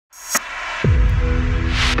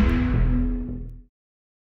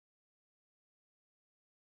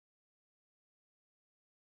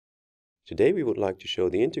Today we would like to show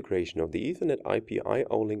the integration of the Ethernet IP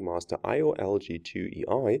IOLG master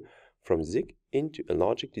IOLG2EI from SICK into a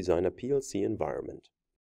Logix Designer PLC environment.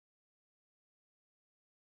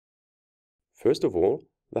 First of all,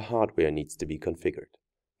 the hardware needs to be configured.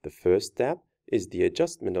 The first step is the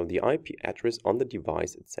adjustment of the IP address on the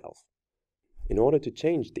device itself. In order to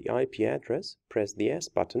change the IP address, press the S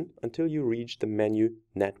button until you reach the menu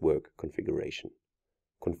Network Configuration.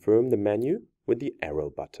 Confirm the menu with the arrow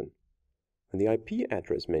button. When the IP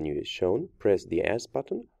address menu is shown, press the S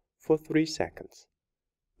button for 3 seconds.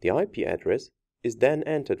 The IP address is then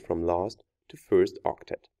entered from last to first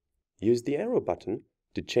octet. Use the arrow button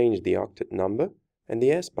to change the octet number and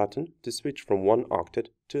the S button to switch from one octet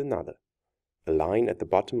to another. A line at the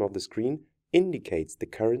bottom of the screen indicates the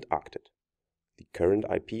current octet. The current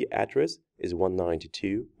IP address is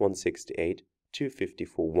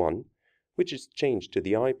 192.168.254.1, which is changed to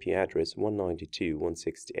the IP address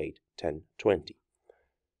 192.168.10.20.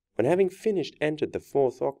 When having finished entered the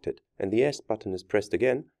 4th octet and the S button is pressed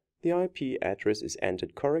again, the IP address is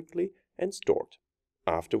entered correctly and stored.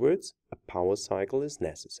 Afterwards, a power cycle is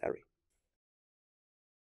necessary.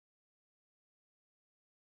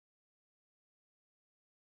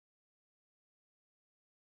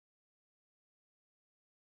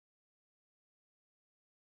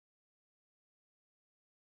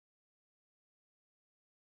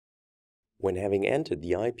 When having entered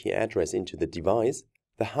the IP address into the device,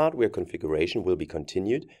 the hardware configuration will be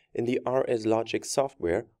continued in the RS Logix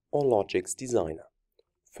software or Logix Designer.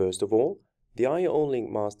 First of all, the IOLG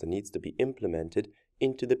master needs to be implemented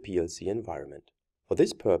into the PLC environment. For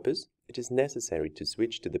this purpose, it is necessary to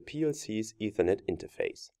switch to the PLC's Ethernet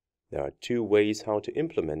interface. There are 2 ways how to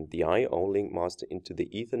implement the IOLG master into the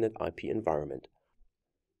Ethernet IP environment.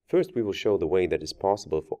 First, we will show the way that is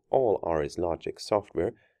possible for all RS Logix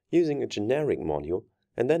software using a generic module,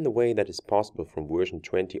 and then the way that is possible from version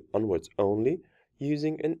 20 onwards only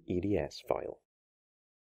using an EDS file.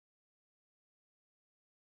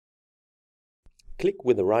 Click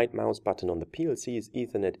with the right mouse button on the PLC's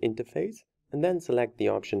Ethernet interface and then select the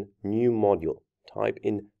option New Module. Type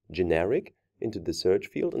in Generic into the search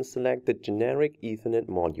field and select the Generic Ethernet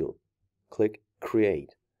module. Click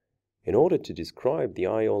Create. In order to describe the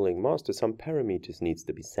IOLG master, some parameters needs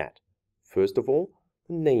to be set. First of all,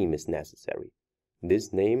 the name is necessary.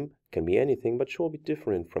 This name can be anything but should be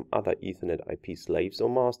different from other Ethernet IP slaves or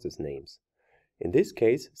masters names. In this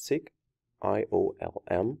case, SICK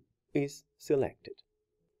IOLM is selected.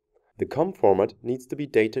 The COM format needs to be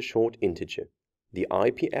data short integer. The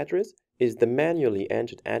IP address is the manually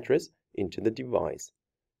entered address into the device.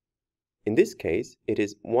 In this case, it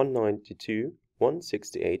is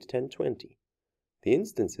 192.168.10.20. The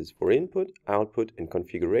instances for input, output, and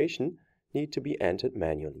configuration need to be entered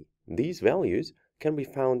manually. These values can be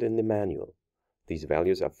found in the manual. These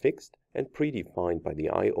values are fixed and predefined by the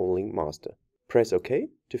IOLG master. Press OK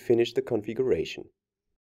to finish the configuration.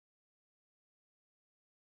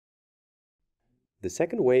 The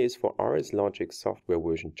second way is for RS Logix software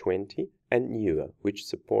version 20 and newer, which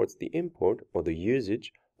supports the import or the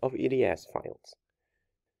usage of EDS files.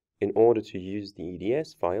 In order to use the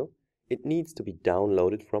EDS file, it needs to be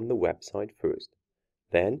downloaded from the website first.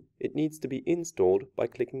 Then it needs to be installed by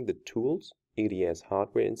clicking the Tools, EDS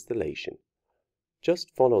Hardware Installation.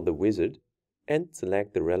 Just follow the wizard and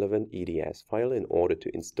select the relevant EDS file in order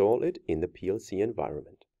to install it in the PLC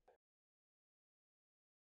environment.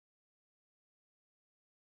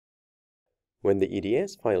 When the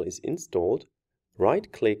EDS file is installed,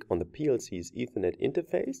 right-click on the PLC's Ethernet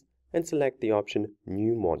interface and select the option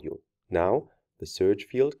New Module. Now, the search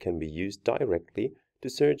field can be used directly to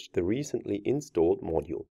search the recently installed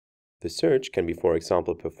module. The search can be, for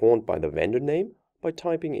example, performed by the vendor name by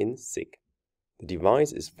typing in SICK. The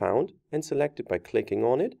device is found and selected by clicking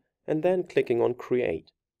on it and then clicking on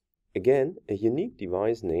Create. Again, a unique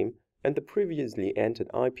device name and the previously entered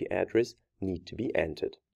IP address need to be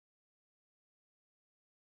entered.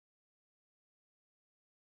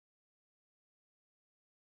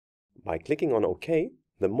 By clicking on OK,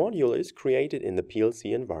 the module is created in the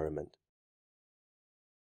PLC environment.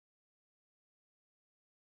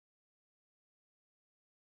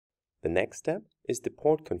 The next step is the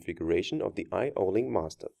port configuration of the IOLG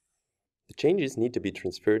master. The changes need to be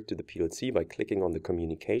transferred to the PLC by clicking on the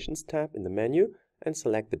Communications tab in the menu and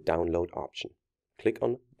select the Download option. Click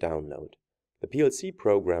on Download. The PLC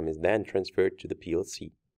program is then transferred to the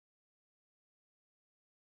PLC.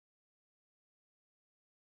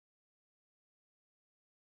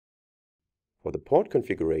 For the port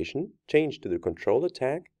configuration, change to the Controller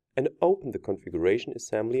tag and open the configuration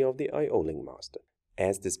assembly of the IOLG master.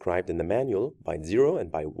 As described in the manual, byte 0 and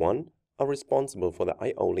byte 1 are responsible for the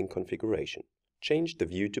IOLG configuration. Change the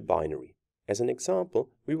view to binary. As an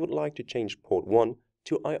example, we would like to change port 1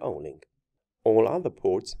 to IOLG. All other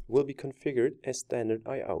ports will be configured as standard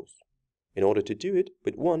IOs. In order to do it,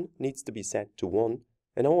 bit 1 needs to be set to 1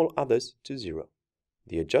 and all others to 0.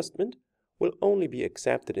 The adjustment will only be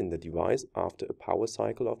accepted in the device after a power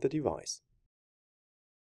cycle of the device.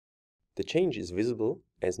 The change is visible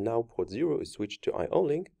as now port 0 is switched to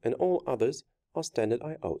IOLG and all others are standard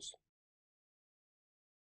IOs.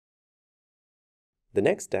 The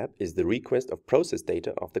next step is the request of process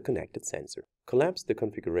data of the connected sensor. Collapse the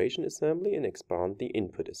configuration assembly and expand the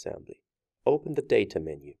input assembly. Open the data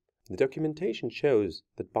menu. The documentation shows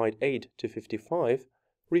that byte 8 to 55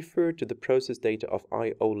 refer to the process data of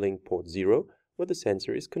IOLG port 0 where the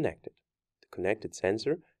sensor is connected. The connected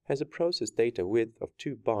sensor has a process data width of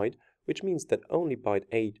 2 bytes, which means that only byte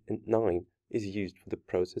 8 and 9 is used for the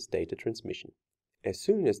process data transmission. As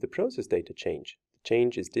soon as the process data change, the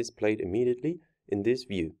change is displayed immediately in this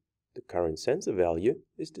view. The current sensor value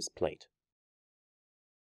is displayed.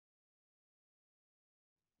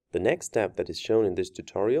 The next step that is shown in this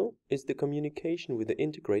tutorial is the communication with the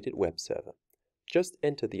integrated web server. Just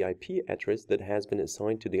enter the IP address that has been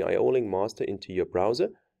assigned to the IOLG master into your browser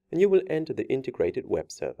and you will enter the integrated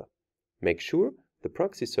web server. Make sure the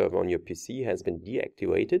proxy server on your PC has been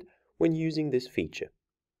deactivated when using this feature.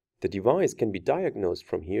 The device can be diagnosed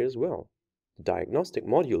from here as well. The diagnostic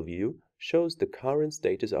module view shows the current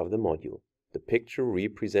status of the module. The picture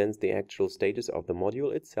represents the actual status of the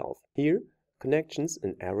module itself. Here, connections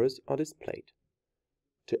and errors are displayed.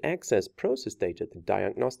 To access process data, the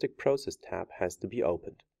Diagnostic Process tab has to be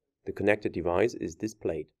opened. The connected device is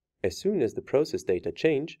displayed. As soon as the process data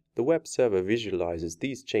change, the web server visualizes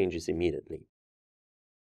these changes immediately.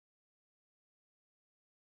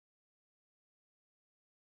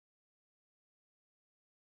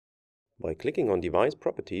 By clicking on Device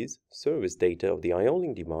Properties, service data of the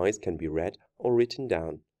IOLG device can be read or written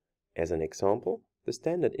down. As an example, the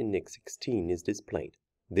standard index 16 is displayed.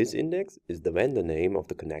 This index is the vendor name of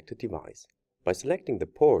the connected device. By selecting the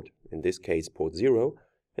port, in this case port 0,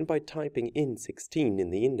 and by typing in 16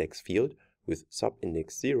 in the index field with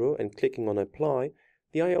subindex 0 and clicking on Apply,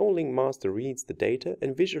 the IOLG master reads the data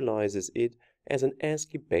and visualizes it as an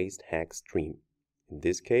ASCII-based hex stream. In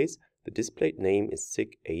this case, the displayed name is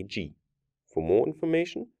SICK AG. For more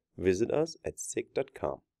information, visit us at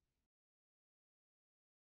sick.com.